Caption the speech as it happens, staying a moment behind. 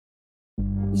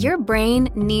Your brain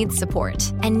needs support,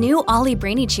 and new Ollie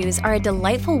Brainy Chews are a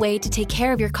delightful way to take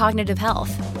care of your cognitive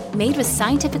health. Made with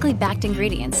scientifically backed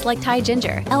ingredients like Thai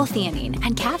ginger, L-theanine,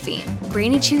 and caffeine,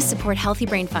 Brainy Chews support healthy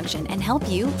brain function and help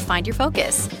you find your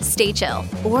focus, stay chill,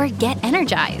 or get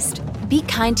energized. Be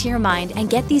kind to your mind and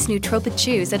get these nootropic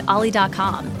chews at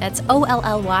ollie.com. That's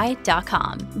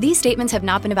OLLY.com. These statements have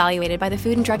not been evaluated by the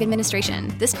Food and Drug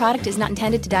Administration. This product is not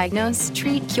intended to diagnose,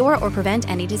 treat, cure, or prevent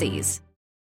any disease.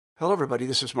 Hello, everybody.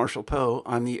 This is Marshall Poe.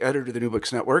 I'm the editor of the New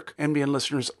Books Network. NBN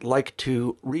listeners like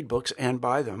to read books and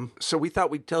buy them. So we thought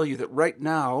we'd tell you that right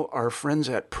now, our friends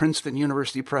at Princeton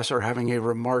University Press are having a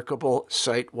remarkable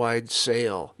site-wide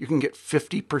sale. You can get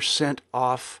 50%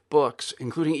 off books,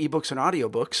 including ebooks and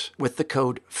audiobooks, with the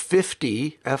code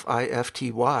 50,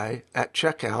 F-I-F-T-Y, at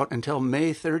checkout until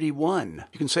May 31.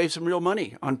 You can save some real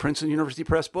money on Princeton University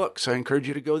Press books. I encourage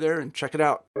you to go there and check it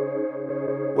out.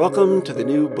 Welcome to the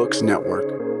New Books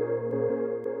Network.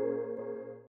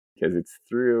 Because it's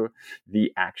through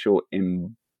the actual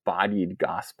embodied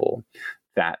gospel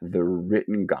that the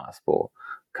written gospel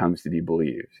comes to be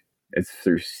believed. It's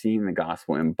through seeing the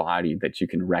gospel embodied that you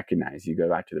can recognize. You go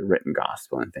back to the written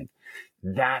gospel and think,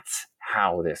 that's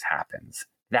how this happens.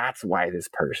 That's why this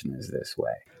person is this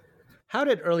way. How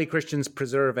did early Christians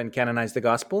preserve and canonize the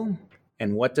gospel?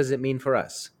 And what does it mean for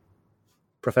us?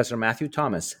 Professor Matthew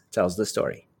Thomas tells the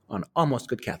story on Almost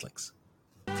Good Catholics.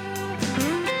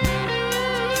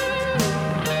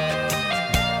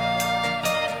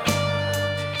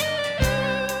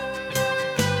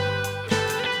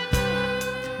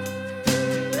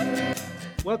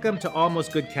 Welcome to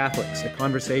Almost Good Catholics, a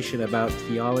conversation about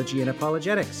theology and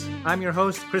apologetics. I'm your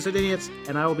host, Chris Adinius,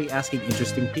 and I will be asking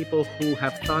interesting people who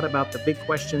have thought about the big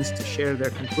questions to share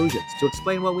their conclusions, to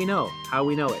explain what we know, how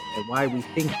we know it, and why we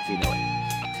think we know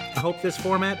it. I hope this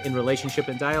format in relationship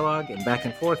and dialogue and back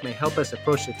and forth may help us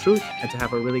approach the truth and to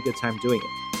have a really good time doing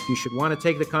it. If you should want to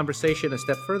take the conversation a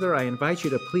step further, I invite you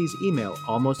to please email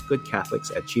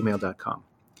almostgoodcatholics@gmail.com.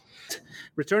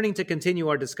 Returning to continue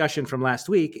our discussion from last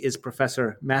week is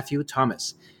Professor Matthew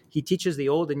Thomas. He teaches the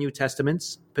Old and New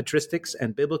Testaments, patristics,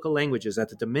 and biblical languages at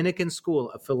the Dominican School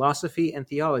of Philosophy and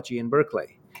Theology in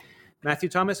Berkeley. Matthew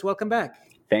Thomas, welcome back.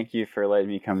 Thank you for letting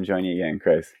me come join you again,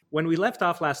 Chris. When we left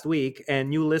off last week, and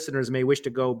new listeners may wish to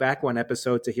go back one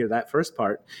episode to hear that first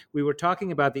part, we were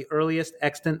talking about the earliest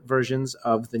extant versions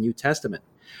of the New Testament.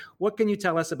 What can you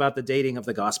tell us about the dating of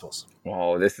the Gospels?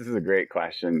 Well, this is a great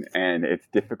question, and it's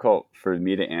difficult for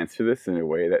me to answer this in a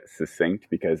way that's succinct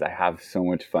because I have so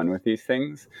much fun with these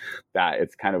things that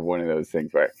it's kind of one of those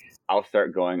things where I'll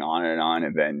start going on,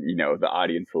 and then, the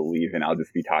audience will leave and I'll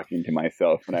just be talking to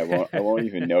myself and I won't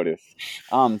even notice.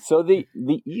 So the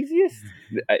easiest,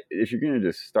 if you're going to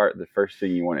just start, the first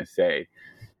thing you want to say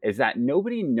is that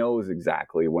nobody knows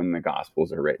exactly when the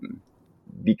Gospels are written,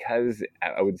 because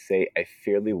I would say a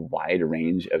fairly wide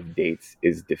range of dates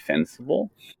is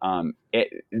defensible.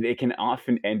 It can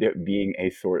often end up being a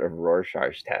sort of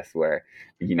Rorschach test where,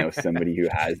 somebody who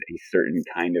has a certain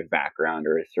kind of background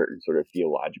or a certain sort of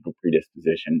theological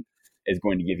predisposition is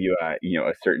going to give you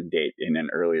a certain date in an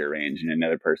earlier range, and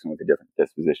another person with a different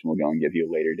disposition will go and give you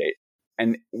a later date.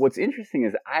 And what's interesting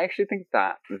is I actually think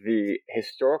that the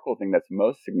historical thing that's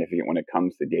most significant when it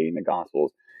comes to dating the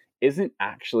Gospels isn't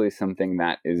actually something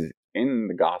that is in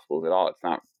the Gospels at all.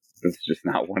 It's just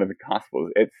not one of the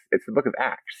Gospels. It's the book of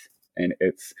Acts, and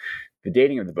it's the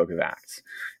dating of the book of Acts.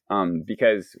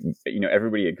 Because,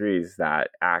 everybody agrees that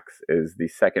Acts is the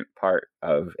second part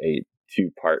of a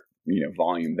two-part,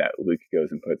 volume that Luke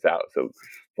goes and puts out. So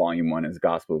volume 1 is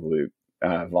Gospel of Luke.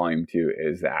 Volume 2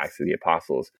 is the Acts of the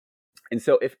Apostles. And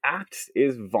so if Acts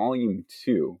is volume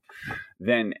 2,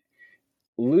 then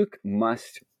Luke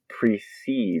must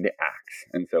precede Acts.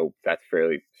 And so that's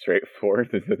fairly straightforward.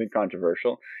 There's nothing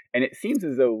controversial. And it seems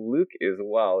as though Luke as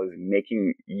well is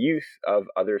making use of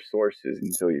other sources.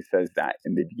 And so he says that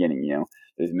in the beginning,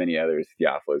 there's many others,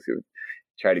 Theophilus, who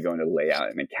try to go into lay out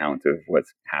an account of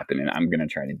what's happened. And I'm going to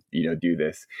try to, do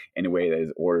this in a way that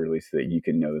is orderly so that you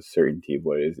can know the certainty of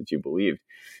what it is that you believed.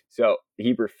 So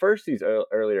he refers to these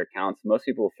earlier accounts. Most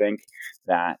people think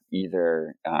that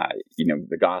either,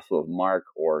 the Gospel of Mark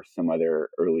or some other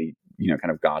early,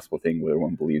 kind of gospel thing where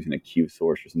one believes in a Q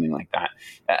source or something like that.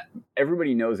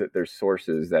 Everybody knows that there's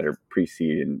sources that are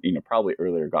preceding, probably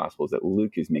earlier Gospels that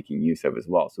Luke is making use of as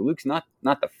well. So Luke's not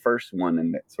the first one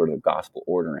in the sort of gospel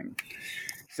ordering.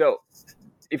 So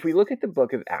if we look at the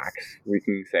book of Acts, we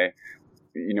can say,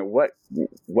 what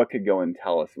could go and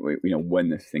tell us, when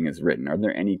this thing is written? Are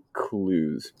there any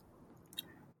clues?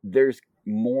 There's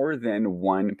more than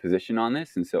one position on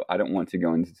this, and so I don't want to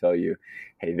go in to tell you,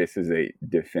 hey, this is a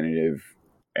definitive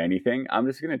anything. I'm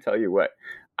just going to tell you what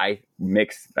I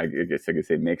guess I could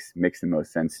say makes the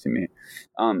most sense to me.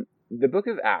 The book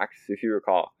of Acts, if you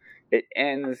recall, it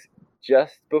ends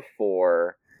just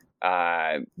before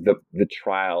the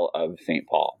trial of St.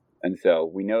 Paul. And so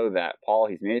we know that Paul,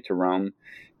 he's made it to Rome.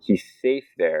 He's safe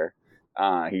there.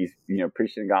 He's,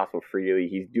 preaching the gospel freely.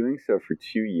 He's doing so for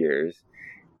 2 years.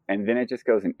 And then it just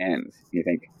goes and ends. You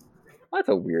think, well, that's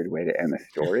a weird way to end the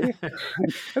story.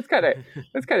 That's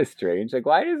kind of strange. Like,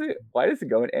 why does it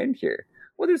go and end here?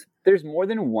 Well, there's more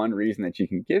than one reason that you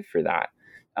can give for that.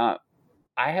 I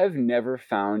have never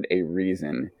found a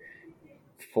reason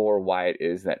for why it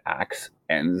is that Acts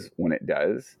ends when it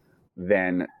does,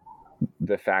 than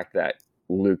the fact that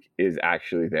Luke is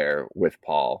actually there with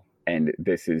Paul, and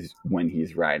this is when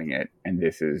he's writing it, and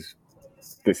this is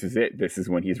it. This is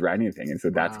when he's writing the thing, and so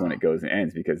that's when it goes and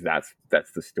ends, because that's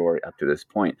the story up to this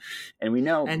point. And we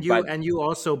know, and you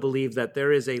also believe that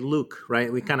there is a Luke,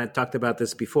 right? We kind of talked about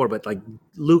this before, but like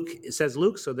Luke, it says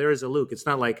Luke, so there is a Luke. It's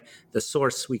not like the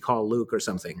source we call Luke or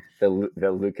something. The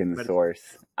Lucan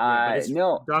source.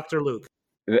 No, Dr. Luke.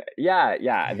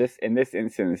 Yeah. In this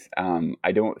instance,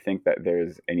 I don't think that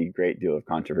there's any great deal of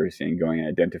controversy in going and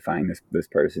identifying this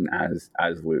person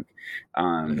as Luke.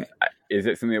 Okay. Is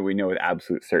it something that we know with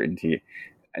absolute certainty?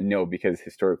 No, because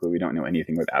historically we don't know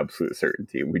anything with absolute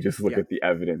certainty. We just look at the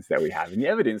evidence that we have, and the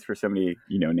evidence for somebody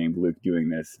named Luke doing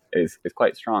this is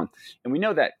quite strong. And we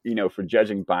know that for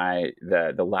judging by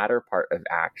the latter part of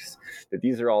Acts, that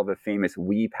these are all the famous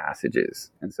we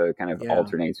passages, and so it kind of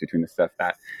alternates between the stuff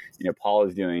that Paul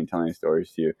is doing, telling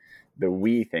stories to the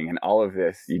we thing, and all of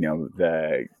this,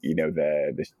 the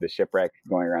shipwreck,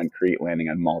 going around Crete, landing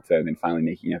on Malta, and then finally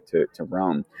making it to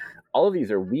Rome. All of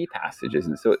these are we passages,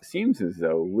 and so it seems as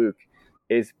though Luke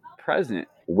is present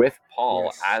with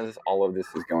Paul as all of this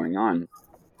is going on.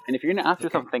 And if you're going to ask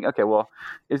yourself, think, okay, well,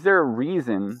 is there a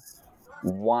reason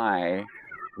why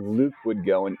Luke would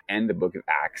go and end the book of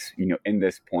Acts, in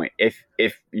this point, if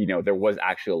there was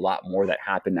actually a lot more that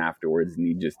happened afterwards, and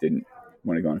he just didn't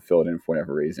want to go and fill it in for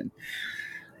whatever reason?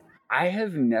 I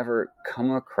have never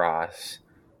come across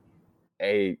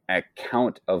a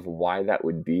account of why that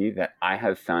would be that I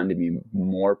have found to be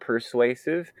more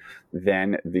persuasive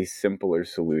than the simpler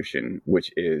solution,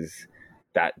 which is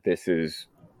that this is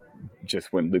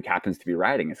just when Luke happens to be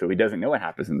writing, and so he doesn't know what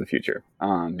happens in the future.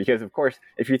 Because of course,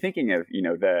 if you're thinking of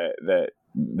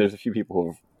there's a few people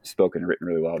who've spoken and written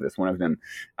really well of this. One of them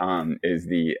is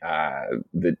the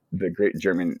great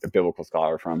German biblical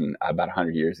scholar from about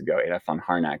 100 years ago, Adolf von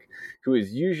Harnack, who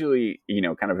is usually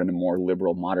kind of in a more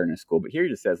liberal modernist school, but here he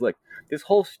just says, look, this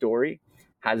whole story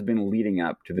has been leading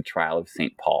up to the trial of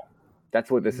St. Paul. That's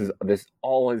what this is. This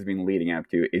all has been leading up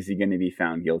to. Is he going to be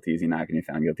found guilty? Is he not going to be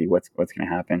found guilty? What's going to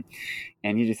happen?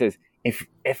 And he just says, if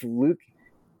Luke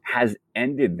has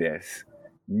ended this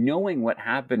knowing what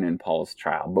happened in Paul's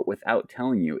trial, but without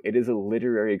telling you, it is a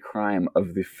literary crime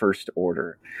of the first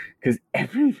order, because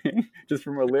everything, just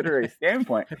from a literary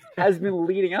standpoint, has been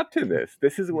leading up to this.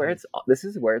 This is where it's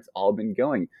all been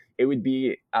going. It would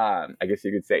be, I guess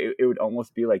you could say, it would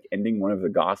almost be like ending one of the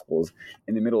Gospels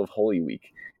in the middle of Holy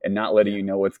Week and not letting you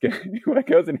know what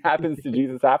goes and happens to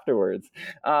Jesus afterwards.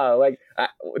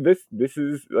 This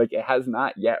is like, it has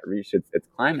not yet reached its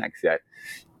climax yet,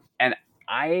 and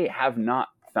I have not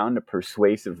found a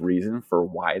persuasive reason for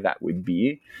why that would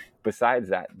be, besides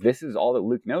that this is all that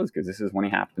Luke knows, because this is when he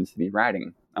happens to be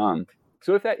writing.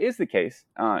 So if that is the case,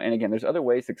 and again, there's other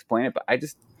ways to explain it, but I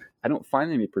don't find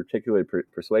them to be particularly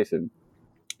persuasive.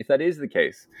 If that is the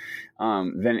case,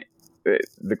 then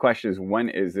the question is, when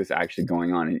is this actually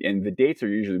going on? And the dates are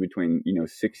usually between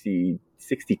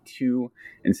 62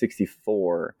 and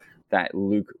 64 that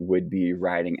Luke would be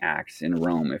writing Acts in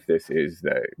Rome, if this is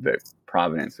the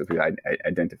provenance, if we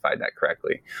identified that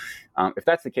correctly. If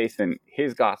that's the case, then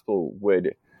his gospel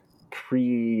would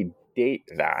predate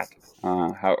that.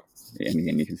 And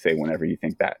again, you can say whenever you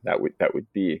think that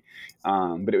would be,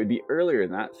 but it would be earlier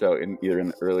than that. So either in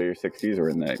the earlier 60s or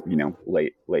in the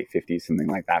late 50s, something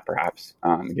like that, perhaps.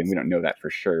 Again, we don't know that for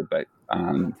sure, but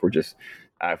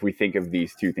if we think of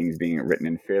these two things being written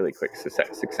in fairly quick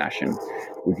succession,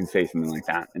 we can say something like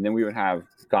that. And then we would have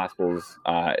Gospels,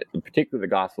 particularly the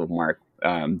Gospel of Mark.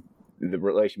 The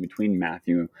relation between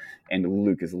Matthew and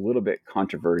Luke is a little bit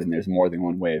controversial, and there's more than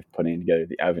one way of putting together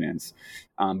the evidence.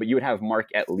 But you would have Mark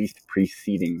at least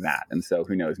preceding that. And so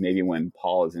who knows, maybe when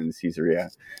Paul is in Caesarea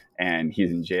and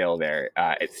he's in jail there,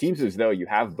 it seems as though you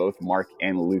have both Mark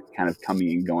and Luke kind of coming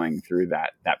and going through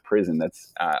that prison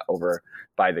that's over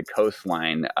by the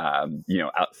coastline,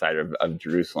 outside of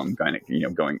Jerusalem,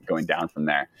 going down from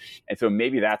there. And so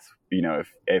maybe that's,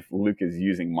 if Luke is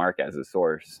using Mark as a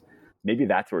source, maybe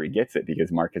that's where he gets it,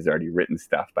 because Mark has already written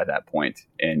stuff by that point,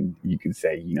 and you could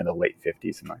say, the late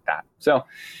 50s, something like that. So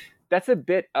that's a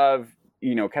bit of,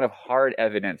 kind of hard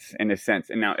evidence in a sense.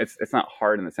 And now it's not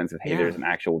hard in the sense of, hey, there's an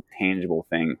actual tangible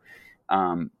thing.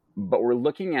 But we're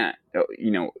looking at,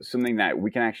 something that we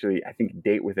can actually, I think,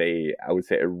 date with a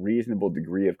reasonable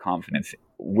degree of confidence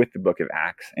with the book of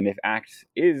Acts. And if Acts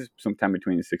is sometime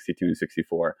between 62 and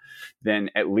 64, then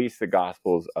at least the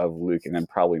Gospels of Luke and then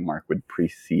probably Mark would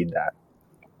precede that.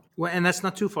 Well, and that's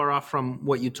not too far off from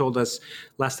what you told us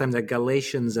last time, that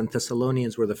Galatians and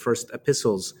Thessalonians were the first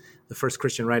epistles, the first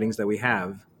Christian writings that we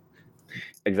have.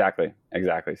 Exactly.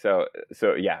 So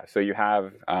you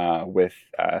have with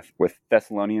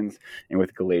Thessalonians and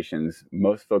with Galatians,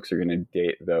 most folks are going to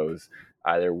date those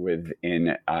either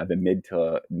within the mid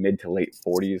to late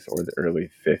 40s or the early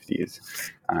 50s,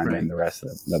 and then the rest of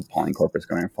the Pauline corpus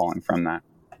going and falling from that.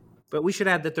 But we should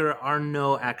add that there are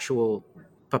no actual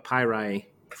papyri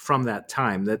from that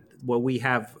time. That what we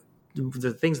have,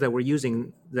 the things that we're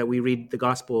using, that we read the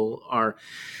gospel, are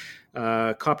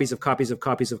copies of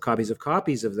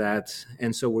that,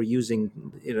 and so we're using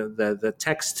the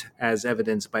text as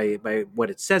evidence by what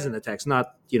it says in the text,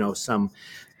 not some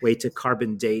way to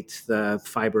carbon date the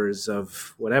fibers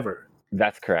of whatever.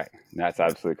 That's correct. That's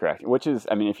absolutely correct. Which is,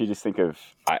 I mean, if you just think of,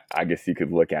 I guess you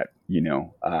could look at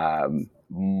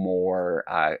more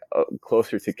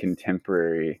closer to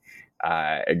contemporary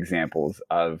examples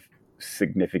of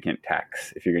significant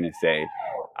texts. If you're going to say,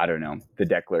 I don't know, the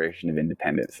Declaration of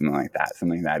Independence, something like that,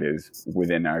 something that is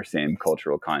within our same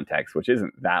cultural context, which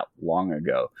isn't that long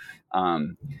ago.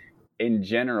 In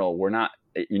general, we're not,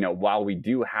 while we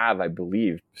do have, I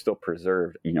believe, still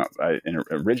preserved, an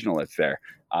original that's there,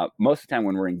 most of the time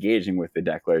when we're engaging with the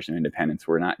Declaration of Independence,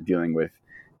 we're not dealing with,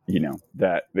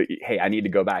 hey, I need to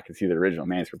go back and see the original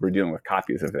manuscript. We're dealing with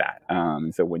copies of that.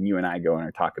 So when you and I go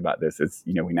and talk about this, it's,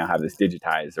 we now have this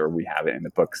digitized, or we have it in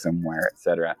the book somewhere, et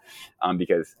cetera.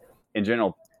 Because in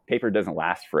general, paper doesn't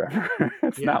last forever.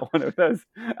 It's not one of those.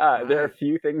 There are a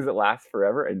few things that last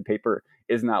forever, and paper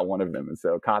is not one of them. And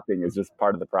so copying is just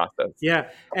part of the process.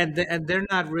 Yeah, and they're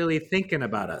not really thinking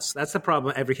about us. That's the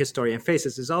problem every historian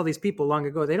faces, is all these people long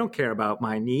ago, they don't care about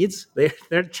my needs.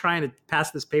 They're trying to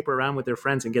pass this paper around with their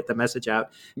friends and get the message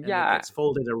out. And it gets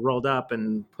folded or rolled up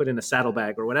and put in a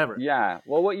saddlebag or whatever. Yeah,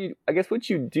 well, what you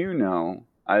do know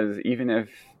is, even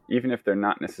if they're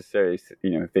not necessarily,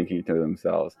 thinking to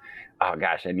themselves, oh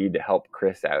gosh, I need to help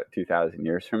Chris out 2,000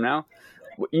 years from now.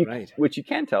 What you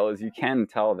can tell is, you can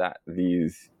tell that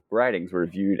these writings were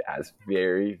viewed as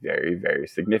very, very, very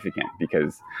significant,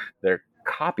 because they're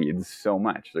copied so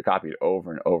much. They're copied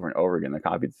over and over and over again. They're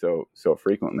copied so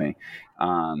frequently.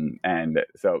 And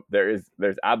so there's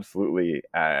absolutely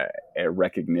a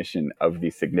recognition of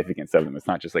the significance of them. It's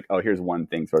not just like, oh, here's one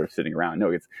thing sort of sitting around. No,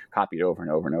 it's copied over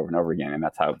and over and over and over again. And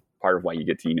that's how part of why you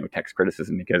get to, text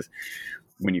criticism, because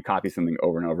when you copy something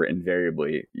over and over,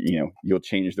 invariably, you'll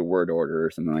change the word order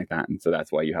or something like that. And so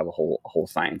that's why you have a whole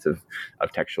science of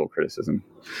textual criticism.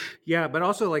 Yeah, but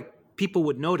also, like, people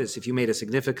would notice if you made a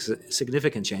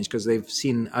significant change, because they've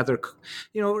seen other,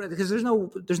 because there's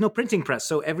no printing press,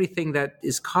 so everything that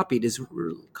is copied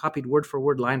word for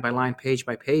word, line by line, page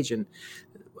by page. And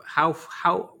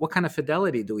what kind of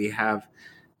fidelity do we have?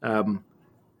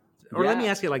 Let me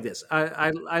ask you like this: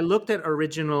 I looked at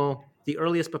the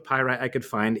earliest papyri I could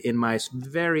find in my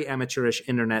very amateurish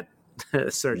internet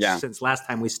search since last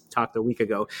time we talked a week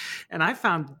ago. And I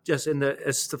found, just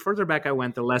as the further back I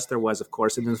went, the less there was, of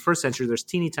course. And in the first century, there's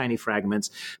teeny tiny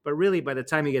fragments. But really, by the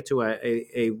time you get to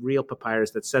a real papyrus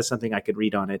that says something I could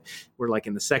read on it, we're like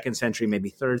in the 2nd century,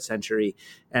 maybe 3rd century.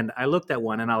 And I looked at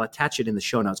one, and I'll attach it in the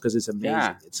show notes because it's amazing.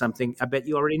 Yeah. It's something, I bet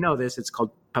you already know this. It's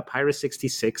called Papyrus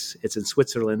 66. It's in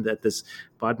Switzerland at this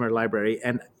Bodmer library.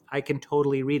 And I can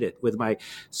totally read it with my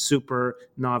super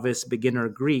novice beginner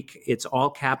Greek. It's all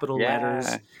capital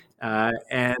letters.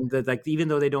 And even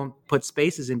though they don't put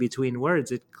spaces in between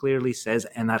words, it clearly says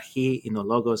 "Anarchi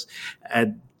logos."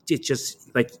 It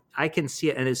just, like, I can see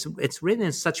it, and it's written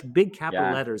in such big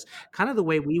capital letters, kind of the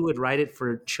way we would write it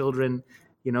for children,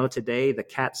 today, the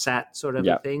cat sat sort of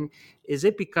a thing. Is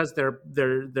it because they're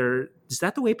is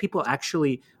that the way people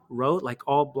actually wrote, like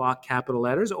all block capital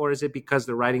letters, or is it because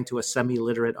they're writing to a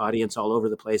semi-literate audience all over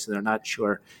the place and they're not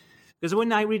sure? Because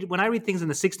when I read things in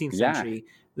the 16th century,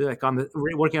 like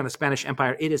working on the Spanish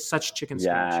Empire, it is such chicken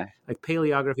scratch. Like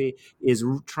paleography is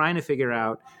trying to figure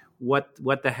out what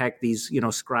the heck these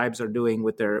scribes are doing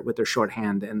with their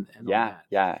shorthand and all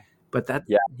that. But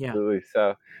absolutely.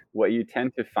 So what you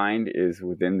tend to find is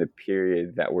within the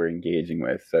period that we're engaging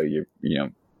with. So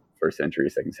first century,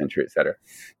 second century, etc.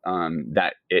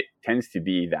 That it tends to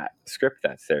be that script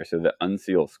that's there. So the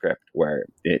uncial script where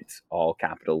it's all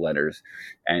capital letters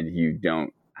and you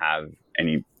don't have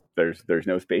any, there's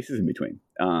no spaces in between.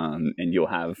 And you'll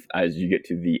have, as you get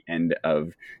to the end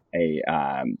of a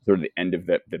sort of the end of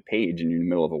the page and you're in the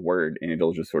middle of a word, and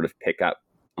it'll just sort of pick up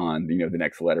on, the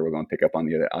next letter. We're going to pick up on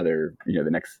the other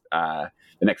the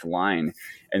next line.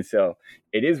 And so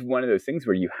it is one of those things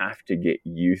where you have to get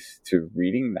used to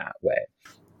reading that way.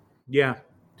 Yeah.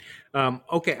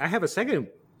 Okay. I have a second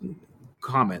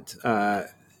comment,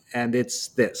 and it's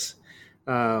this.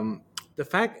 The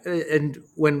fact, and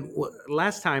when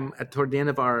last time toward the end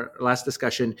of our last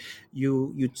discussion,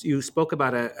 you spoke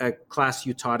about a class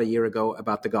you taught a year ago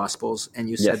about the Gospels, and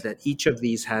you said that each of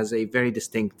these has a very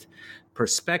distinct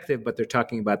perspective, but they're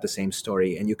talking about the same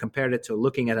story. And you compared it to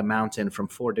looking at a mountain from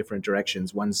 4 different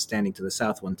directions, one standing to the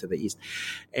south, one to the east,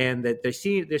 and that they're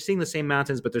seeing the same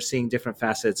mountains, but they're seeing different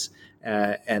facets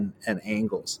and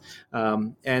angles.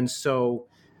 And so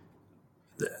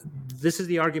this is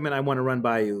the argument I want to run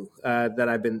by you that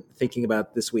I've been thinking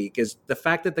about this week, is the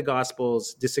fact that the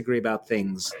Gospels disagree about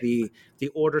things, the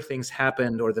order things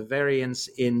happened, or the variance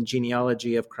in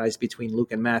genealogy of Christ between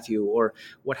Luke and Matthew, or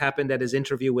what happened at his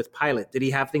interview with Pilate. Did he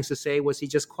have things to say? Was he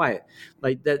just quiet?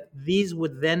 Like that, these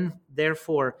would then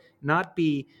therefore not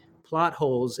be plot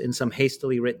holes in some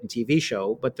hastily written TV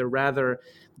show, but they're rather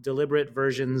deliberate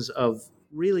versions of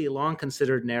really long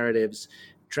considered narratives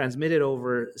transmitted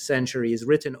over centuries,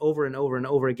 written over and over and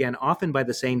over again, often by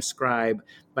the same scribe,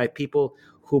 by people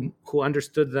who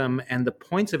understood them and the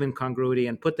points of incongruity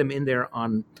and put them in there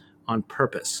on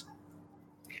purpose,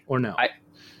 or no?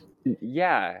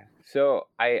 So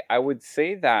I would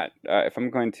say that if I'm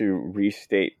going to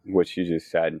restate what you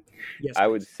just said, yes, I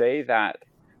would say that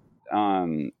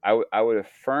I would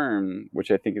affirm,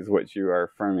 which I think is what you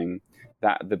are affirming,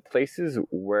 that the places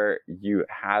where you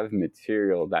have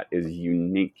material that is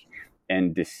unique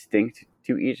and distinct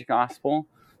to each gospel,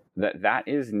 that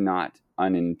is not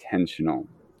unintentional.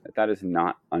 That is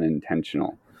not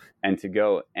unintentional. And to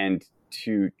go and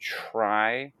to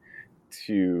try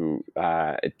to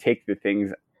take the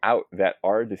things out that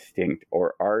are distinct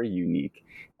or are unique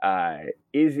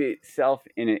is itself,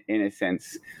 in a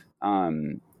sense,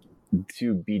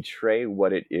 to betray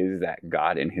what it is that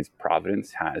God in his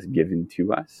providence has given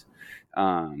to us.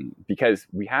 Because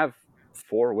we have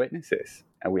 4 witnesses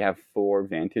and we have 4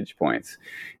 vantage points.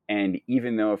 And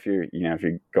even though if you're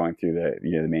going through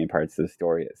the main parts of the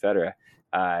story, etc.,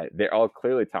 they're all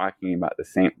clearly talking about the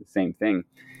same thing.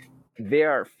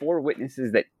 There are 4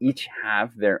 witnesses that each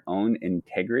have their own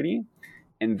integrity,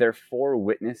 and they're 4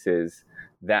 witnesses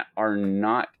that are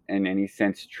not in any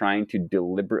sense trying to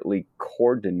deliberately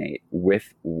coordinate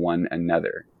with one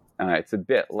another. It's a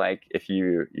bit like if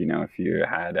you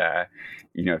had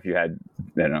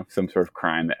some sort of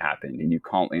crime that happened, and you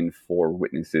call in 4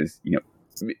 witnesses,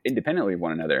 independently of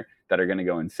one another, that are going to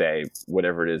go and say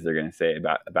whatever it is they're going to say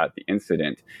about the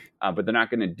incident, but they're not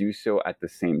going to do so at the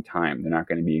same time. They're not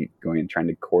going to be going and trying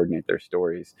to coordinate their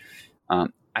stories.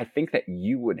 I think that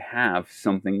you would have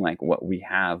something like what we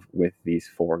have with these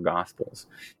 4 gospels,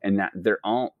 and that they're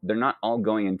not all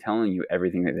going and telling you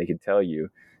everything that they could tell you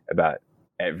about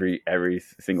every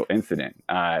single incident.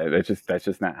 That's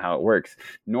just not how it works.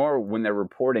 Nor when they're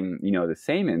reporting, the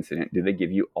same incident, do they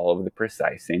give you all of the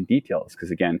precise same details?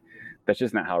 Because again, that's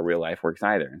just not how real life works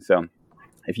either. And so,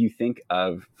 if you think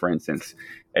of, for instance,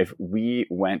 if we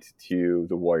went to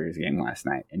the Warriors game last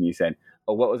night and you said,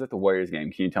 "Oh, what was at the Warriors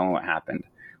game? Can you tell me what happened?"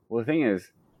 Well, the thing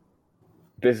is,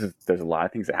 there's a lot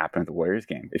of things that happen at the Warriors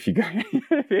game. If you're just talking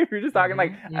if you're just talking a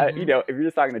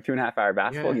 2.5-hour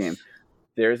basketball game,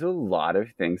 there's a lot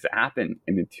of things that happen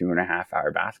in the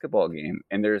 2.5-hour basketball game,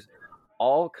 and there's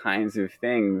all kinds of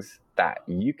things that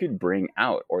you could bring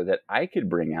out, or that I could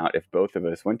bring out if both of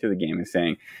us went to the game and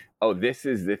saying, "Oh, this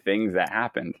is the things that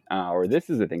happened," or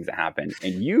 "This is the things that happened."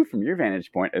 And you, from your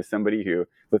vantage point, as somebody who,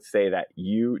 let's say that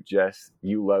you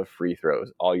love free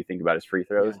throws, all you think about is free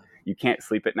throws. Yeah. You can't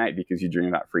sleep at night because you dream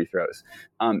about free throws.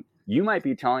 You might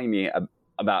be telling me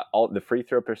about all the free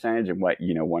throw percentage and what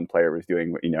one player was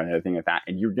doing, another thing like that,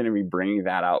 and you're going to be bringing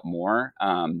that out more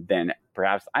than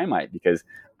perhaps I might, because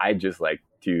I just like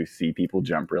to see people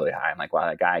jump really high. I'm like, wow,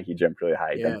 that guy, he jumped really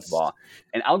high, he dunked the ball.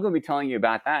 And I'll go be telling you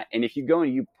about that. And if you go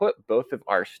and you put both of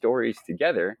our stories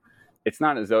together, it's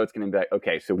not as though it's going to be like,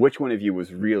 okay, so which one of you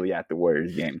was really at the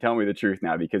Warriors game? Tell me the truth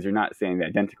now, because you're not saying the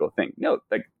identical thing. No,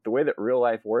 like the way that real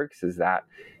life works is that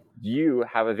you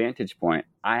have a vantage point.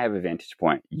 I have a vantage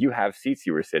point. You have seats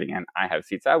you were sitting in. I have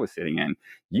seats I was sitting in.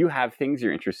 You have things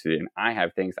you're interested in. I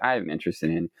have things I'm interested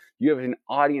in. You have an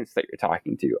audience that you're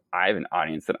talking to. I have an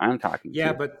audience that I'm talking to.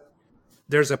 Yeah, but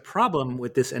there's a problem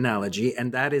with this analogy,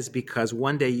 and that is because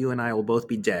one day you and I will both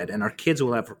be dead, and our kids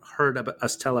will have heard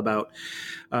us tell about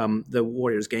the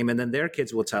Warriors game, and then their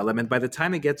kids will tell them. And by the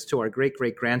time it gets to our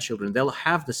great-great-grandchildren, they'll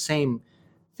have the same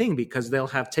thing because they'll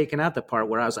have taken out the part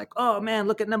where I was like, oh, man,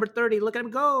 look at number 30, look at him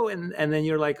go. And then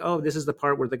you're like, oh, this is the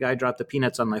part where the guy dropped the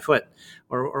peanuts on my foot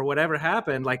or whatever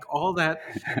happened. Like all that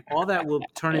will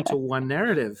turn into one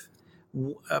narrative.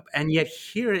 And yet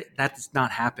here, that's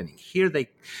not happening. Here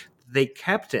they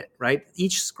kept it, right?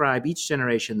 Each scribe, each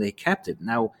generation, they kept it.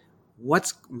 Now,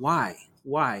 why,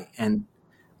 and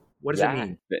what does it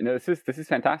mean? No, this is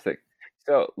fantastic.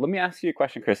 So let me ask you a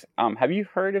question, Chris. Have you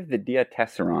heard of the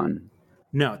Diatessaron?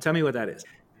 No, tell me what that is.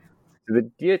 So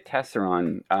the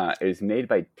Diatessaron is made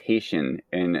by Tatian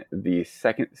in the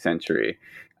 2nd century.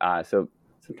 So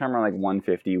sometime around like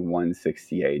 150,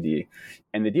 160 AD.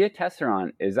 And the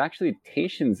Diatessaron is actually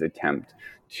Tatian's attempt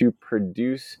to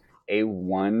produce a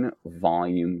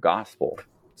 1-volume gospel.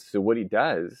 So what he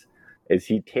does is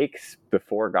he takes the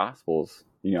 4 gospels,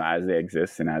 as they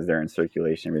exist and as they're in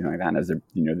circulation, everything like that, and as they're,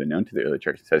 they're known to the early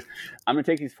church. It says, I'm going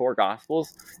to take these 4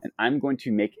 gospels and I'm going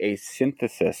to make a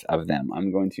synthesis of them.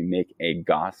 I'm going to make a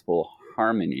gospel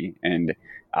harmony, and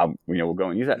we'll go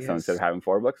and use that. Yes. So instead of having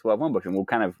 4 books, we'll have 1 book,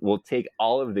 and we'll take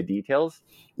all of the details,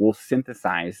 we'll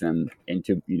synthesize them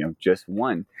into just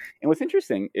one. And what's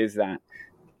interesting is that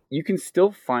you can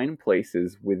still find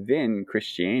places within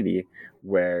Christianity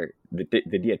where the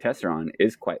Diatessaron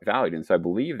is quite valued. And so I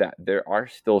believe that there are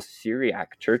still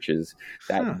Syriac churches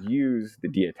that use the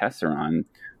Diatessaron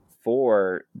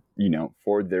for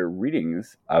their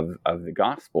readings of the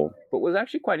gospel. But what's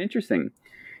actually quite interesting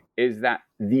is that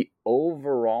the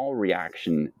overall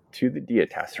reaction to the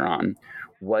Diatessaron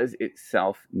was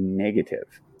itself negative.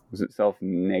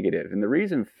 And the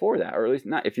reason for that, or at least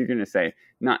not, if you're going to say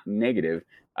not negative,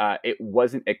 it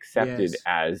wasn't accepted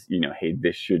as, hey,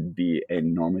 this should be a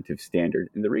normative standard.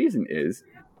 And the reason is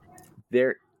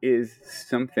there is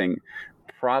something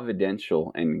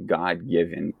providential and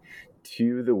God-given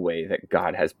to the way that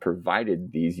God has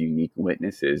provided these unique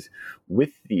witnesses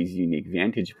with these unique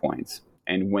vantage points.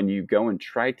 And when you go and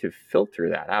try to filter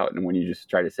that out, and when you just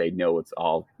try to say, no, let's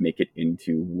all make it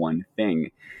into one thing,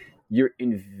 you're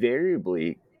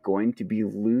invariably going to be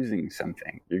losing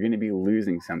something. You're going to be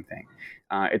losing something.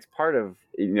 It's part of,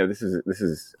 this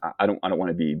is, I don't want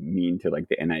to be mean to like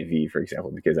the NIV, for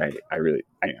example, because I really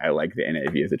like the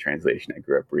NIV as a translation. I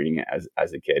grew up reading it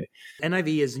as a kid.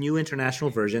 NIV is New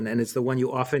International Version, and it's the one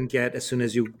you often get as soon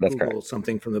as you Google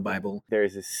something from the Bible.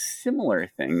 There's a similar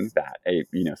thing that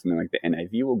something like the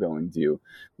NIV will go and do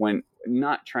when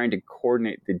not trying to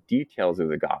coordinate the details of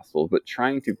the gospel, but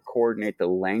trying to coordinate the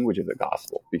language of the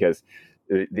gospel, because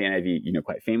the NIV,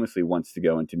 quite famously wants to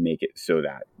go and to make it so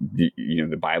that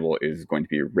the Bible is going to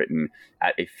be written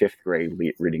at a 5th grade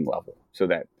reading level, so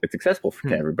that it's accessible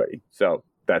to everybody. So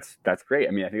that's great.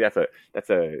 I mean, I think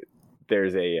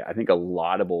there's a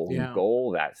laudable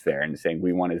goal that's there, and saying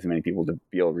we want as many people to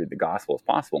be able to read the gospel as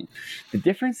possible. The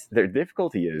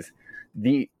difficulty is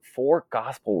the 4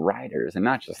 gospel writers, and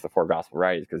not just the 4 gospel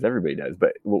writers, because everybody does,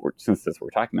 but since that's what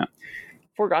we're talking about,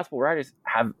 4 gospel writers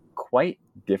have quite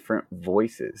different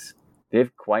voices. They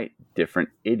have quite different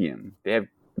idiom. They have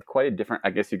quite a different,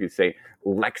 I guess you could say,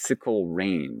 lexical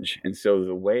range. And so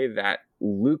the way that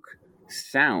Luke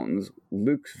sounds,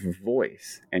 Luke's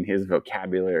voice and his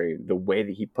vocabulary, the way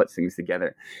that he puts things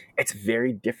together, it's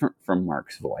very different from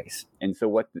Mark's voice. And so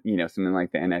what, something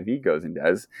like the NIV goes and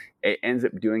does, it ends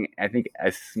up doing, I think,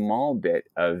 a small bit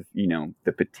of,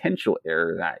 the potential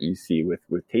error that you see with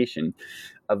Tatian,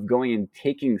 of going and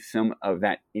taking some of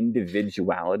that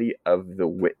individuality of the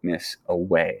witness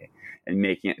away and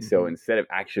making it so instead of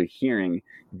actually hearing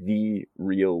the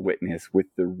real witness with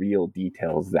the real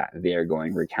details that they're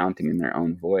recounting in their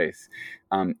own voice,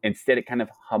 instead it kind of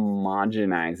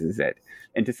homogenizes it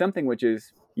into something which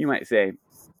is, you might say,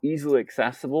 easily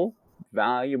accessible,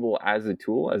 valuable as a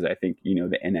tool, as I think,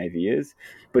 the NIV is,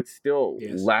 but still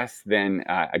less than,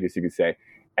 I guess you could say,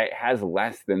 it has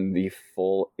less than the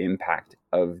full impact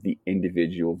of the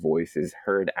individual voices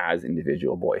heard as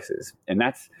individual voices. And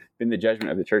that's been the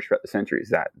judgment of the church throughout the centuries,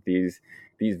 that these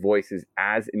voices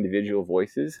as individual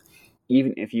voices,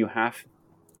 even if you have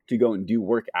to go and do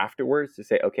work afterwards to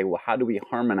say, okay, well, how do we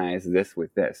harmonize this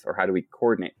with this? Or how do we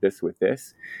coordinate this with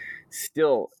this?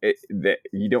 Still,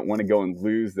 you don't want to go and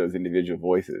lose those individual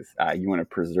voices. You want to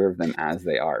preserve them as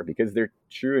they are, because they're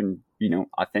true and,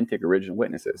 authentic original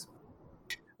witnesses.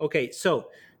 Okay, so,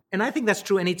 and I think that's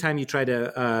true anytime you try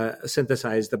to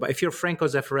synthesize if you're Franco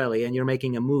Zeffirelli and you're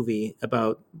making a movie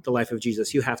about the life of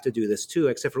Jesus, you have to do this too,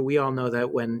 except for we all know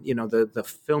that when, the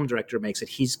film director makes it,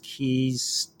 he's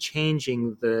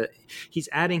he's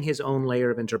adding his own layer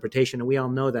of interpretation. And we all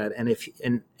know that.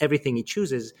 And everything he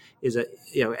chooses is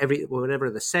whatever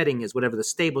the setting is, whatever the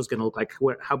stable is going to look like,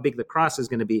 how big the cross is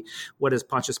going to be, what is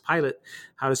Pontius Pilate,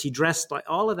 how does he dress, like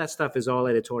all of that stuff is all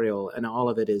editorial, and all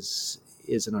of it is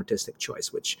an artistic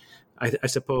choice, which I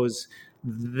suppose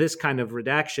this kind of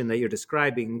redaction that you're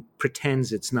describing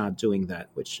pretends it's not doing that,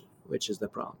 which is the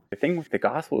problem. The thing with the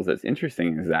Gospels that's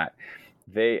interesting is that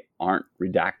they aren't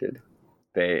redacted.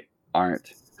 They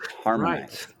aren't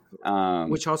harmonized. Right.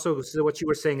 Which also is what you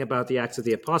were saying about the Acts of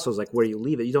the Apostles, like where you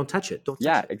leave it, you don't touch it.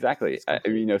 Yeah, exactly.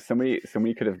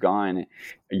 Somebody could have gone,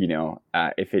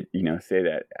 if it, say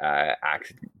that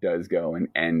Acts does go and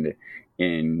end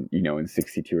in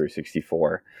 62 or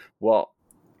 64. Well,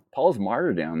 Paul's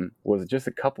martyrdom was just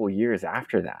a couple of years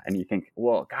after that, and you think,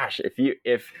 well, gosh, if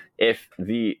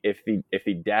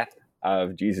the death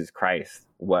of Jesus Christ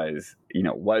was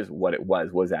what it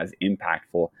was as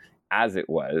impactful as it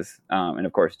was, and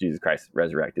of course Jesus Christ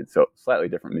resurrected, so slightly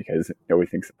different because nobody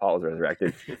thinks that Paul was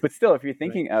resurrected. But still, if you're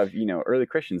thinking of early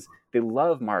Christians, they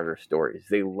love martyr stories.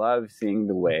 They love seeing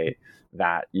the way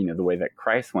that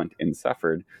Christ went and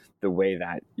suffered, the way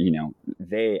that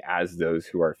they, as those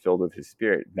who are filled with His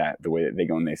Spirit, that the way that they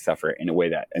go and they suffer in a way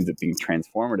that ends up being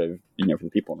transformative for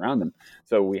the people around them.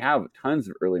 So we have tons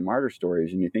of early martyr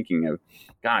stories, and you're thinking of,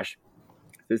 gosh,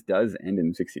 this does end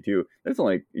in 62. There's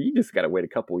only, you just got to wait a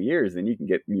couple of years, and you can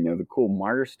get the cool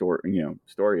martyr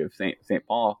story of Saint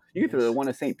Paul. You can throw the one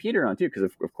of Saint Peter on too, because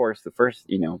of course the first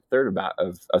third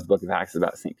of the Book of Acts is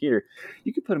about Saint Peter.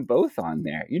 You could put them both on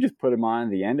there. You just put them on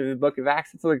the end of the Book of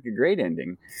Acts. It's like a great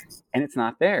ending, and it's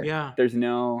not there. Yeah,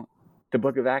 the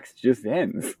Book of Acts just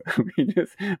ends.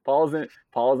 Paul's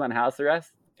on house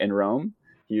arrest in Rome.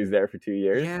 He was there for 2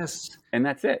 years. Yes, and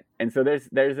that's it. And so there's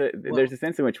a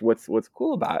sense in which what's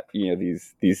cool about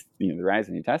these the rise of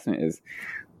the New Testament is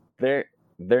they're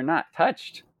not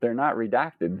touched, they're not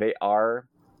redacted. They are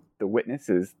the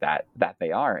witnesses that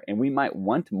they are. And we might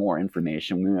want more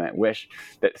information. We might wish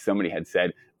that somebody had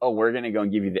said, "Oh, we're going to go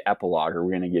and give you the epilogue, or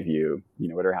we're going to give you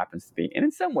whatever happens to be." And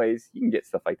in some ways, you can get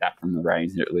stuff like that from the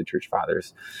writings of the early church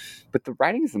fathers, but the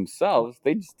writings themselves,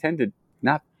 they just tend to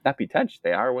not be touched.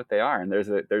 They are what they are, and there's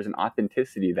an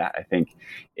authenticity that I think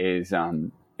is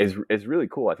really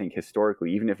cool. I think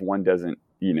historically, even if one doesn't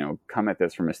come at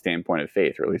this from a standpoint of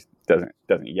faith, or at least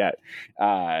doesn't yet,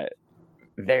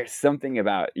 there's something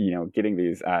about getting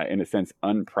these in a sense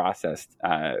unprocessed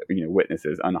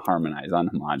witnesses, unharmonized,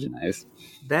 unhomogenized.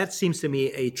 That seems to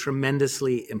me a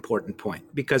tremendously important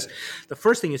point, because the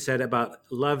first thing you said about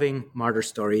loving martyr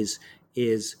stories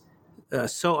is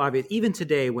so obvious. Even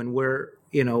today, when we're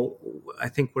I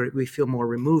think we feel more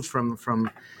removed from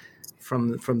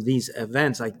these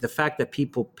events, like the fact that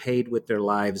people paid with their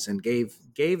lives and gave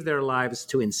their lives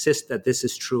to insist that this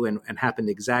is true and happened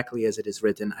exactly as it is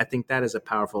written. I think that is a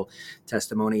powerful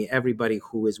testimony. Everybody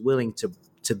who is willing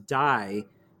to die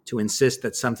to insist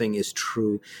that something is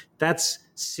true, that's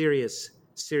serious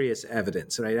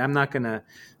evidence, right? I'm not gonna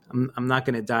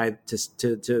die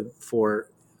for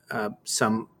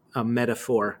some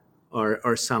metaphor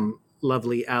or some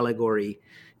lovely allegory,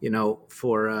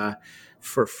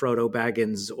 for Frodo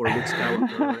Baggins or Luke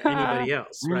Skywalker or anybody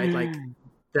else, right? Like,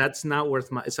 that's not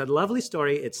worth it's a lovely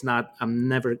story. It's not, I'm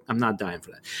not dying for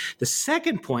that. The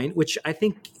second point, which I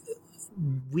think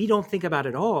we don't think about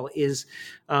at all, is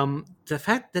the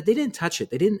fact that they didn't touch it.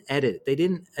 They didn't edit. They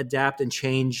didn't adapt and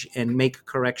change and make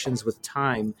corrections with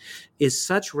time, is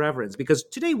such reverence. Because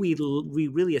today we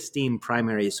really esteem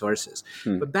primary sources.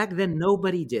 But back then,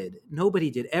 nobody did.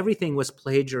 Everything was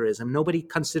plagiarism. Nobody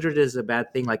considered it as a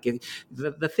bad thing. Like,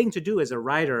 the thing to do as a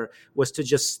writer was to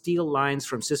just steal lines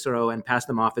from Cicero and pass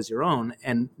them off as your own.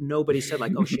 And nobody said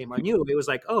like, "Oh, shame on you." It was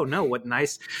like, "Oh no, what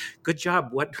nice, good job.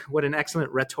 What an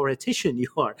excellent rhetorician you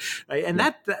are." Right? And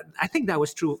that I think that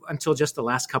was true until just the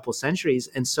last couple centuries.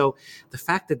 And so the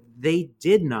fact that they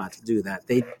did not do that,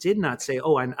 they did not say,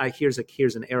 "Oh, here's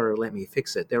an error, let me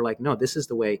fix it." They're like, "No, this is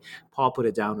the way Paul put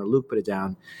it down or Luke put it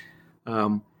down."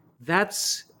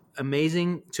 That's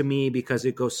amazing to me, because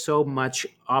it goes so much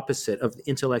opposite of the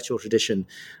intellectual tradition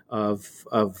of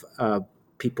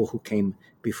people who came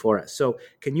before us. So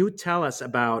can you tell us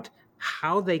about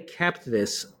how they kept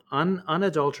this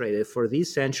unadulterated for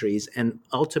these centuries and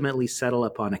ultimately settle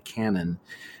upon a canon?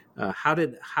 How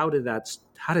did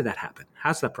that happen?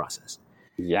 How's that process?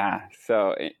 Yeah.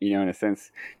 So, in a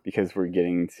sense, because we're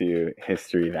getting to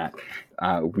history that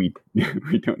we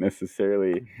we don't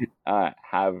necessarily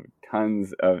have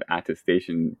tons of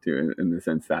attestation to, in the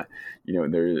sense that,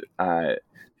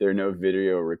 there are no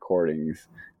video recordings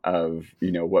of,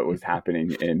 what was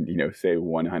happening in, say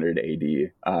 100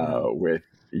 AD with,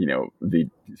 the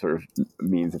sort of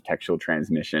means of textual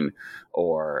transmission,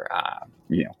 or,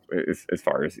 as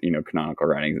far as, canonical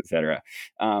writings, etc.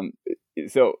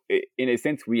 So in a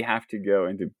sense, we have to go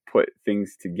and to put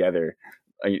things together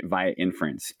via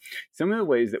inference. Some of the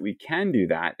ways that we can do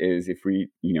that is if we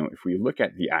look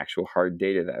at the actual hard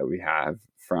data that we have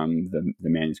from the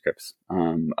manuscripts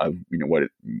of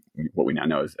what we now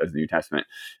know as the New Testament.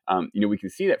 We can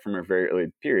see that from a very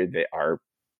early period they are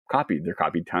copied. They're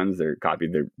copied tons. They're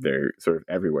copied. They're sort of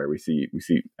everywhere. We see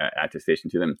attestation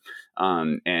to them,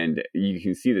 and you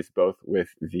can see this both with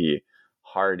the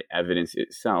hard evidence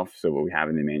itself, so what we have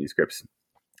in the manuscripts.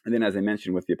 And then, as I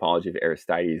mentioned, with the Apology of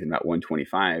Aristides in about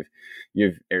 125, you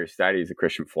have Aristides, a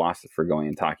Christian philosopher, going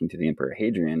and talking to the Emperor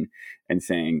Hadrian and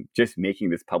saying, just making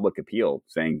this public appeal,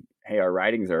 saying, hey, our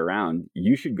writings are around,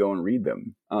 you should go and read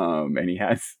them. And he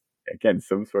has, again,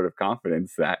 some sort of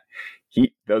confidence that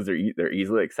they're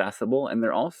easily accessible, and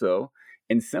they're also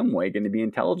in some way going to be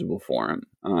intelligible for him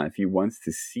if he wants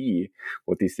to see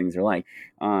what these things are like.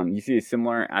 You see a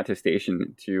similar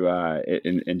attestation to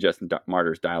in Justin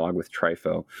Martyr's dialogue with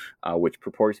Trypho, which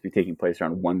purports to be taking place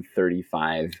around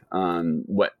 135.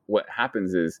 What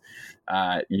happens is,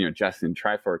 Justin and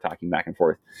Trypho are talking back and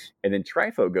forth, and then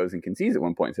Trypho goes and concedes at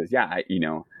one point and says, "Yeah,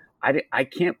 I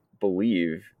can't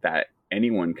believe that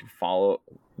anyone could follow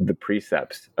the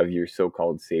precepts of your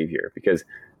so-called savior, because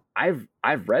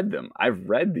I've read them. I've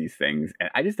read these things, and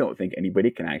I just don't think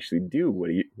anybody can actually do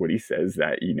what he says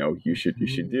that you should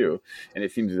do." And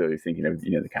it seems as though he's thinking of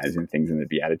the kinds of things in the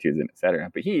Beatitudes and etc.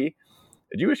 But he,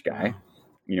 a Jewish guy,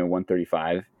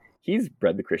 135, he's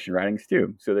read the Christian writings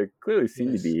too, so they clearly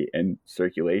seem to be in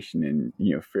circulation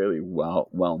and fairly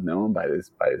well known by this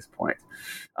point.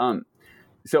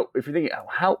 So if you're thinking,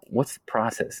 what's the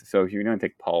process? So if you're going to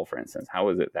take Paul, for instance, how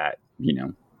is it that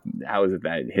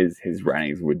his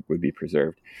writings would be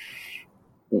preserved?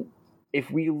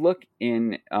 If we look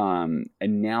in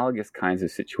analogous kinds of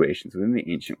situations within the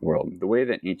ancient world, the way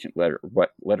that ancient letter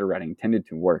writing tended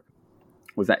to work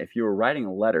was that if you were writing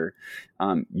a letter,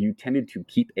 you tended to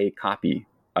keep a copy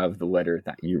of the letter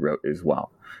that you wrote as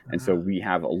well. And so we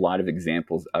have a lot of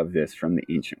examples of this from the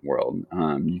ancient world.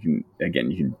 You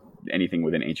can anything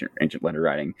within ancient letter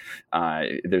writing.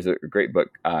 There's a great book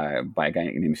by a guy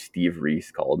named Steve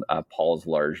Reese called Paul's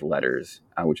Large Letters,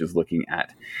 which is looking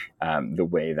at the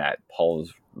way that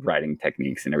Paul's writing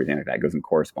techniques and everything like that goes and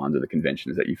corresponds to the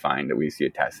conventions that you find that we see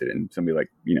attested in somebody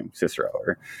like Cicero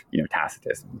or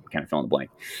Tacitus, kind of fill in the blank.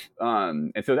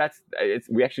 And so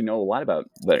we actually know a lot about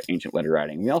ancient letter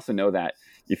writing. We also know that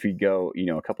if we go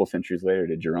a couple centuries later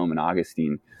to Jerome and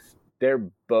Augustine,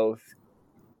 they're both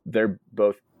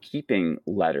keeping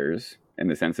letters in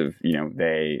the sense of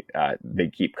they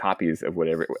keep copies of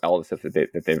all the stuff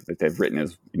that they've written,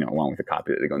 as along with the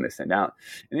copy that they go and they send out.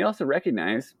 And they also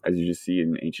recognize, as you just see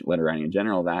in ancient letter writing in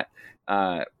general, that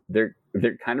they're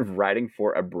kind of writing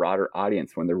for a broader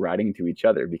audience when they're writing to each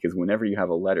other, because whenever you have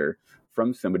a letter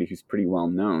from somebody who's pretty well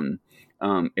known,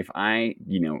 if I,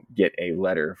 get a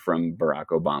letter from Barack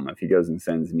Obama, if he goes and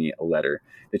sends me a letter,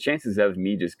 the chances of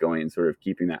me just going and sort of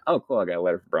keeping that, oh, cool, I got a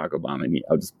letter from Barack Obama, and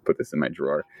I'll just put this in my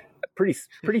drawer, pretty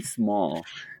small,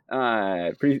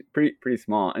 pretty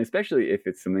small. And especially if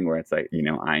it's something where it's like,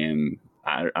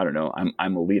 I don't know,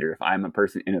 I'm a leader. If I'm a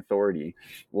person in authority,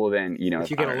 well then, if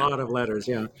you get a lot of letters,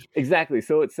 yeah. Exactly.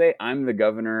 So let's say I'm the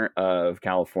governor of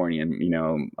California, and,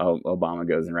 Obama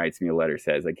goes and writes me a letter,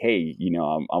 says like, hey,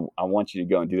 I want you to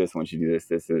go and do this. I want you to do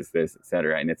this, et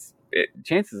cetera. And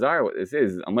chances are what this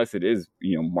is, unless it is,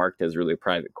 marked as really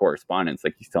private correspondence,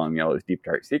 like he's telling me all those deep,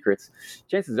 dark secrets,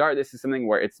 chances are this is something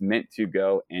where it's meant to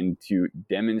go and to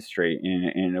demonstrate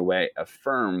in a way,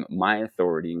 affirm my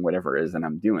authority in whatever it is that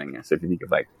I'm doing. So if you think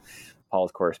of like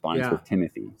Paul's correspondence with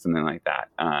Timothy, something like that,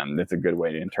 that's a good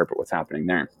way to interpret what's happening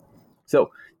there.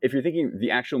 So if you're thinking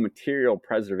the actual material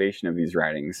preservation of these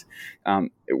writings,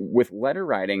 with letter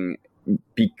writing,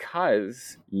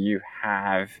 because you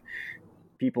have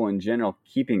people in general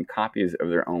keeping copies of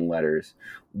their own letters,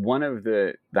 one of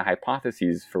the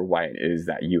hypotheses for why it is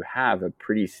that you have a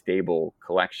pretty stable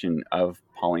collection of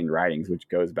Pauline writings, which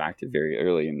goes back to very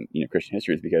early in Christian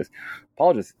history, is because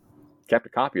Paul just kept a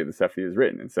copy of the stuff he has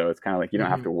written. And so it's kind of like you don't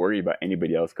have to worry about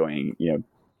anybody else going,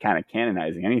 kind of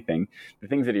canonizing anything. The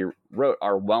things that he wrote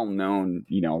are well known,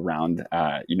 around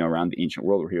the ancient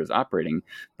world where he was operating.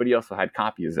 But he also had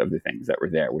copies of the things that were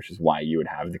there, which is why you would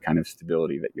have the kind of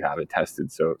stability that you have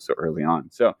attested so early on.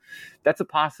 So that's a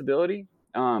possibility.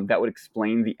 That would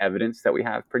explain the evidence that we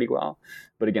have pretty well,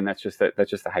 but again, that's just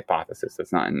a hypothesis.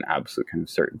 That's not an absolute kind of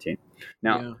certainty.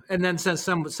 Now, and then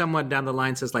someone down the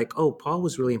line says like, "Oh, Paul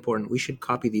was really important. We should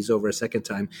copy these over a second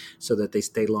time so that they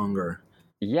stay longer."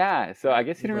 Yeah, so I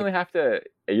guess you don't really have to.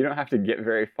 You don't have to get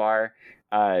very far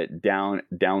down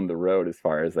the road as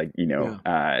far as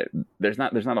there's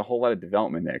not a whole lot of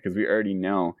development there, because we already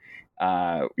know.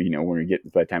 When we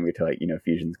get, by the time we get to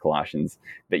Ephesians, Colossians,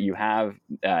 that you have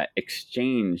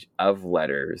exchange of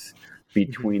letters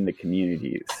between the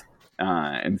communities.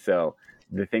 And so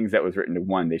the things that was written to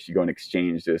one, they should go and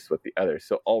exchange this with the other.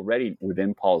 So already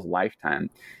within Paul's lifetime,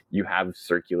 you have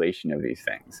circulation of these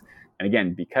things. And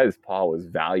again, because Paul was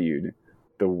valued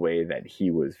the way that he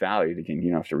was valued, again,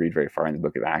 you don't have to read very far in the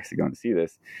book of Acts to go and see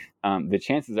this. The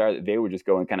chances are that they would just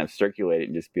go and kind of circulate it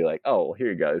and just be like, "Oh, well,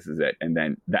 here you go, this is it." And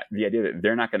then the idea that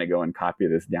they're not going to go and copy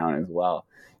this down as well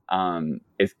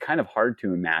is kind of hard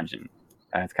to imagine.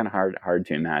 It's kind of hard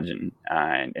to imagine,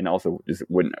 and also just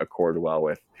wouldn't accord well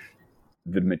with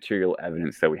the material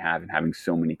evidence that we have and having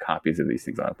so many copies of these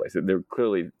things on the place. They're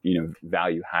clearly,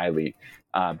 valued highly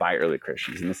by early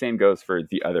Christians. And the same goes for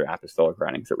the other apostolic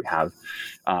writings that we have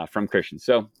from Christians.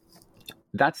 So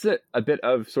that's a bit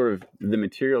of sort of the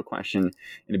material question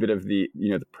and a bit of the,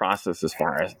 the process as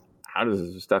far as how does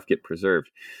this stuff get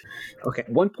preserved. Okay.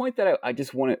 One point that I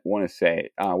just want to say,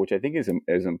 which I think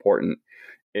is important,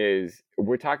 is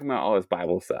we're talking about all this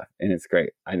Bible stuff, and it's great.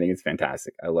 I think it's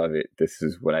fantastic. I love it. This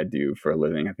is what I do for a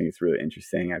living. I think it's really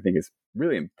interesting. I think it's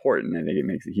really important. I think it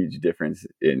makes a huge difference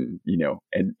in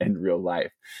real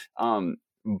life.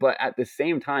 But at the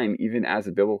same time, even as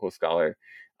a biblical scholar,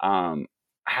 I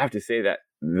have to say that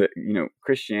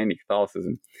Christianity,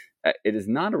 Catholicism, it is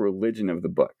not a religion of the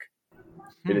book.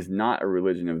 It is not a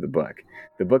religion of the book.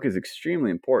 The book is extremely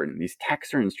important. These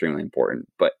texts are extremely important,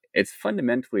 but it's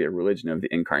fundamentally a religion of the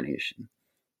incarnation.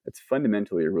 It's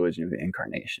fundamentally a religion of the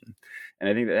incarnation. And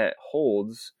I think that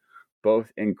holds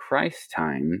both in Christ's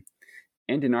time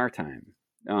and in our time.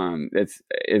 It's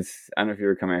I don't know if you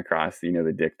were coming across,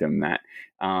 the dictum that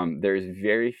there's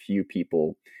very few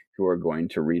people who are going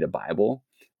to read a Bible,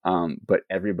 but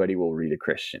everybody will read a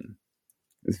Christian.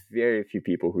 There's very few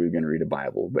people who are going to read a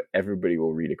Bible, but everybody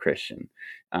will read a Christian.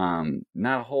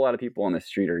 Not a whole lot of people on the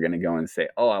street are going to go and say,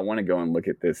 "Oh, I want to go and look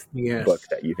at this book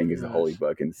that you think is a holy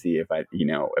book and see if I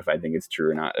think it's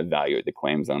true or not, evaluate the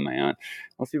claims on my own."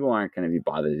 Most people aren't going to be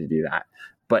bothered to do that.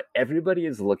 But everybody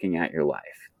is looking at your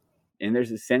life. And there's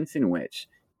a sense in which,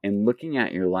 in looking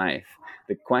at your life,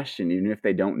 the question, even if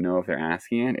they don't know if they're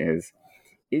asking it,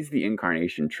 is the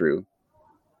incarnation true?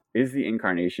 Is the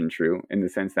incarnation true, in the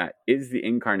sense that is the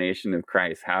incarnation of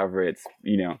Christ, however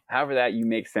that you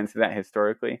make sense of that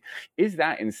historically, is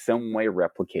that in some way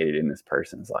replicated in this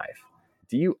person's life?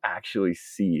 Do you actually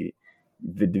see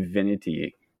the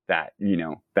divinity that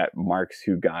marks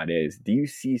who God is? Do you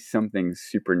see something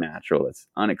supernatural that's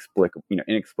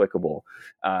inexplicable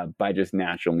by just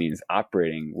natural means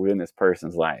operating within this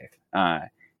person's life?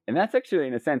 And that's actually,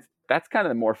 in a sense, that's kind of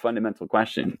the more fundamental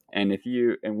question. And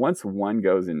once one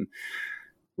goes and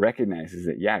recognizes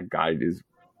that, yeah, God is,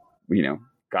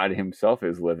 God himself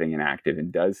is living and active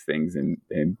and does things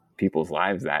in people's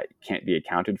lives that can't be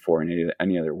accounted for in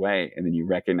any other way. And then you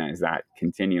recognize that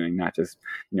continuing, not just,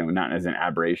 not as an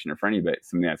aberration or for anybody, but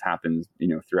something that's happened,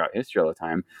 throughout history all the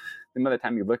time. Then by the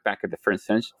time you look back at the first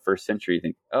century, you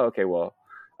think, oh, okay, well,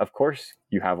 of course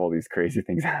you have all these crazy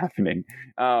things happening.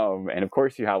 And of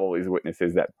course you have all these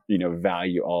witnesses that,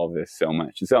 value all of this so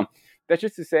much. And so that's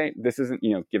just to say, this isn't,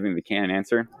 giving the canon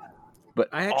answer, but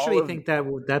I actually think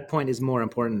that point is more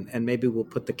important, and maybe we'll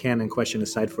put the canon question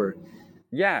aside for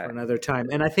another time.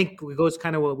 And I think it goes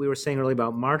kind of what we were saying earlier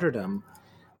about martyrdom.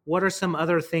 What are some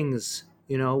other things,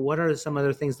 what are some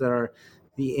other things that are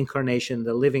the incarnation,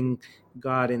 the living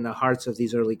God in the hearts of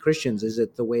these early Christians? Is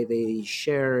it the way they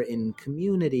share in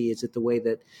community? Is it the way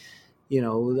that,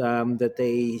 that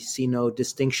they see no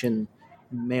distinction,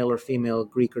 male or female,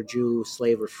 Greek or Jew,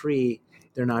 slave or free?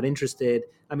 They're not interested.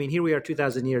 I mean, here we are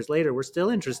 2,000 years later, we're still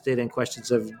interested in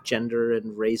questions of gender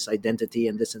and race identity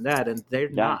and this and that, and they're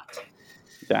not.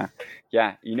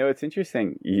 Yeah. It's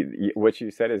interesting. What you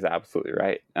said is absolutely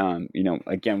right.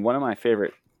 Again, one of my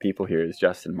favorite people here is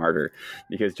Justin Martyr,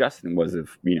 because Justin was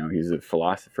he's a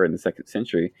philosopher in the 2nd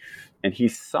century, and he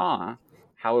saw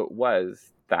how it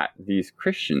was that these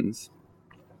Christians,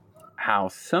 how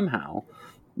somehow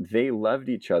they loved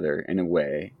each other in a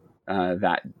way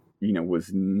that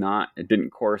it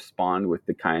didn't correspond with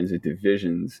the kinds of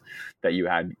divisions that you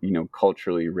had,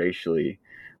 culturally, racially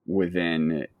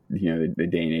within, the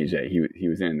day and age that he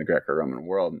was in the Greco-Roman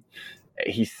world.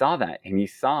 He saw that, and he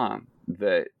saw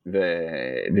this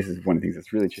is one of the things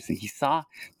that's really interesting. He saw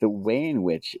the way in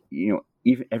which,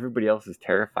 even everybody else is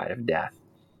terrified of death.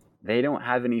 They don't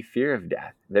have any fear of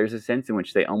death. There's a sense in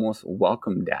which they almost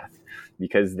welcome death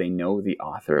because they know the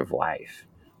author of life.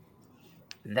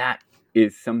 That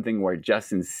is something where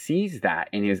Justin sees that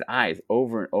in his eyes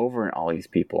over and over in all these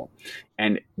people.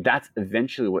 And that's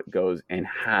eventually what goes and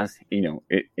has,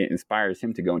 it inspires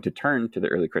him to go and to turn to the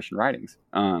early Christian writings.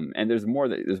 And there's more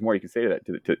you can say to that,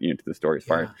 to the story as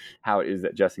far as how it is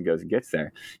that Justin goes and gets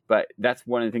there. But that's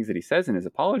one of the things that he says in his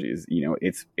apology is,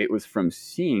 it was from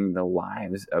seeing the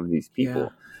lives of these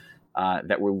people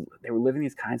that they were living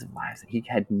these kinds of lives that he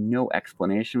had no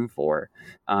explanation for,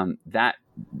 that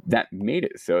made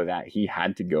it so that he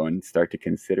had to go and start to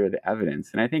consider the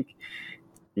evidence. And I think,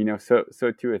 so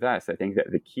too with us, I think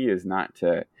that the key is not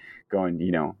to go and,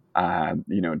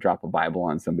 drop a Bible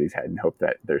on somebody's head and hope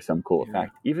that there's some cool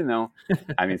effect, even though,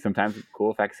 sometimes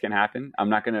cool effects can happen. I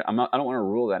don't want to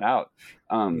rule that out.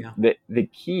 The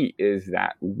key is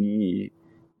that we,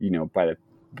 by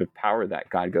the power that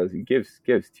God goes and gives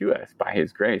to us by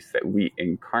his grace, that we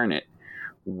incarnate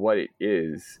what it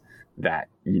is that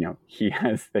he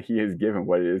has given,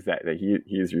 what it is that he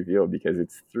has revealed, because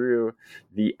it's through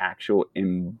the actual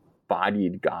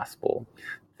embodied gospel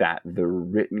that the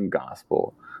written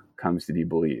gospel comes to be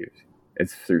believed.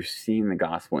 It's through seeing the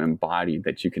gospel embodied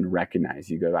that you can recognize.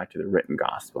 You go back to the written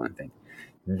gospel and think,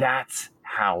 that's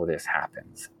how this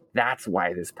happens. That's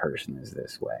why this person is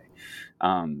this way.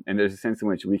 And there's a sense in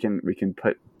which we can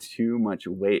put too much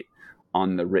weight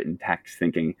on the written text,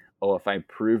 thinking, oh, if I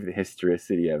prove the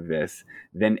historicity of this,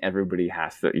 then everybody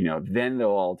has to, then they'll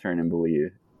all turn and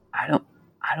believe. I don't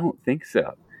think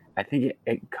so. I think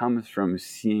it comes from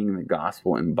seeing the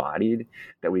gospel embodied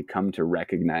that we come to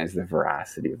recognize the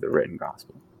veracity of the written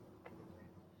gospel.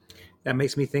 That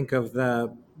makes me think of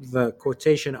the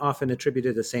quotation often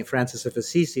attributed to St. Francis of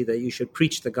Assisi that you should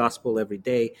preach the gospel every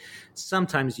day,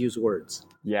 sometimes use words.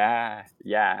 Yeah.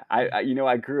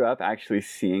 I grew up actually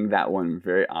seeing that one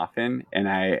very often, and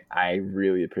I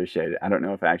really appreciate it. I don't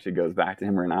know if it actually goes back to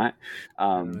him or not,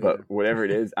 but whatever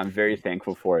it is, I'm very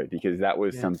thankful for it, because that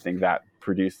was something that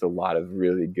produced a lot of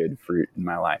really good fruit in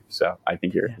my life. So I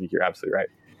think you're absolutely right.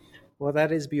 Well,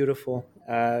 that is beautiful.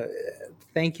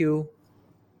 Thank you,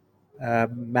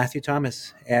 Matthew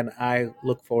Thomas, and I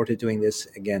look forward to doing this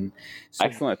again. So,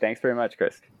 excellent. Thanks very much,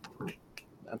 Chris.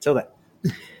 Until then.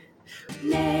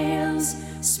 Nails,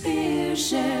 spear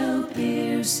shall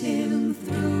pierce him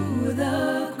through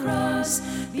the cross.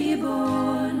 Be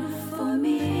born for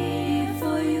me,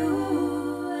 for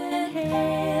you, and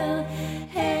hail,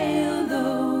 hail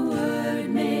the Word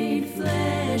made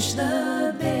flesh,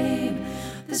 the babe,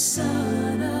 the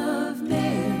Son of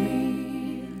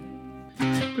Mary.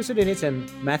 Chris Odinitz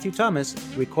and Matthew Thomas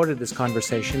recorded this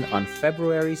conversation on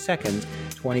February 2nd,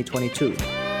 2022.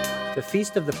 The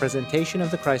feast of the presentation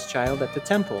of the Christ child at the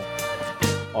temple.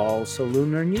 Also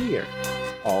Lunar New Year.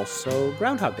 Also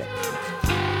Groundhog Day.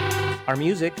 Our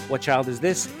music, What Child Is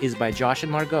This?, is by Josh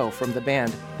and Margot from the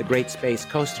band The Great Space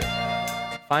Coaster.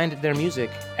 Find their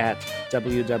music at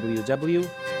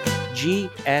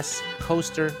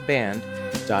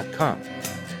www.gscoasterband.com.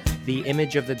 The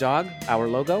image of the dog, our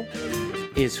logo,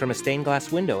 is from a stained glass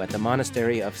window at the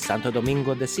monastery of Santo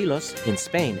Domingo de Silos in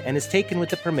Spain, and is taken with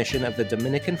the permission of the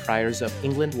Dominican Friars of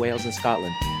England, Wales, and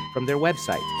Scotland from their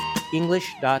website,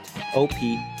 english.op.org.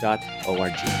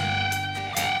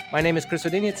 My name is Chris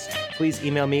Odinitz. Please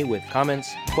email me with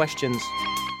comments, questions,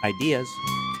 ideas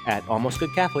at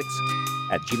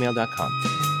almostgoodcatholics@gmail.com.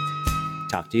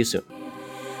 Talk to you soon.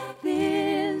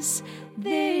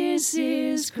 This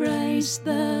is Christ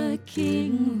the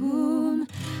King, whom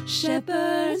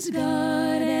shepherds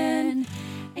guard and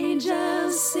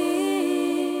angels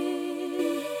sing.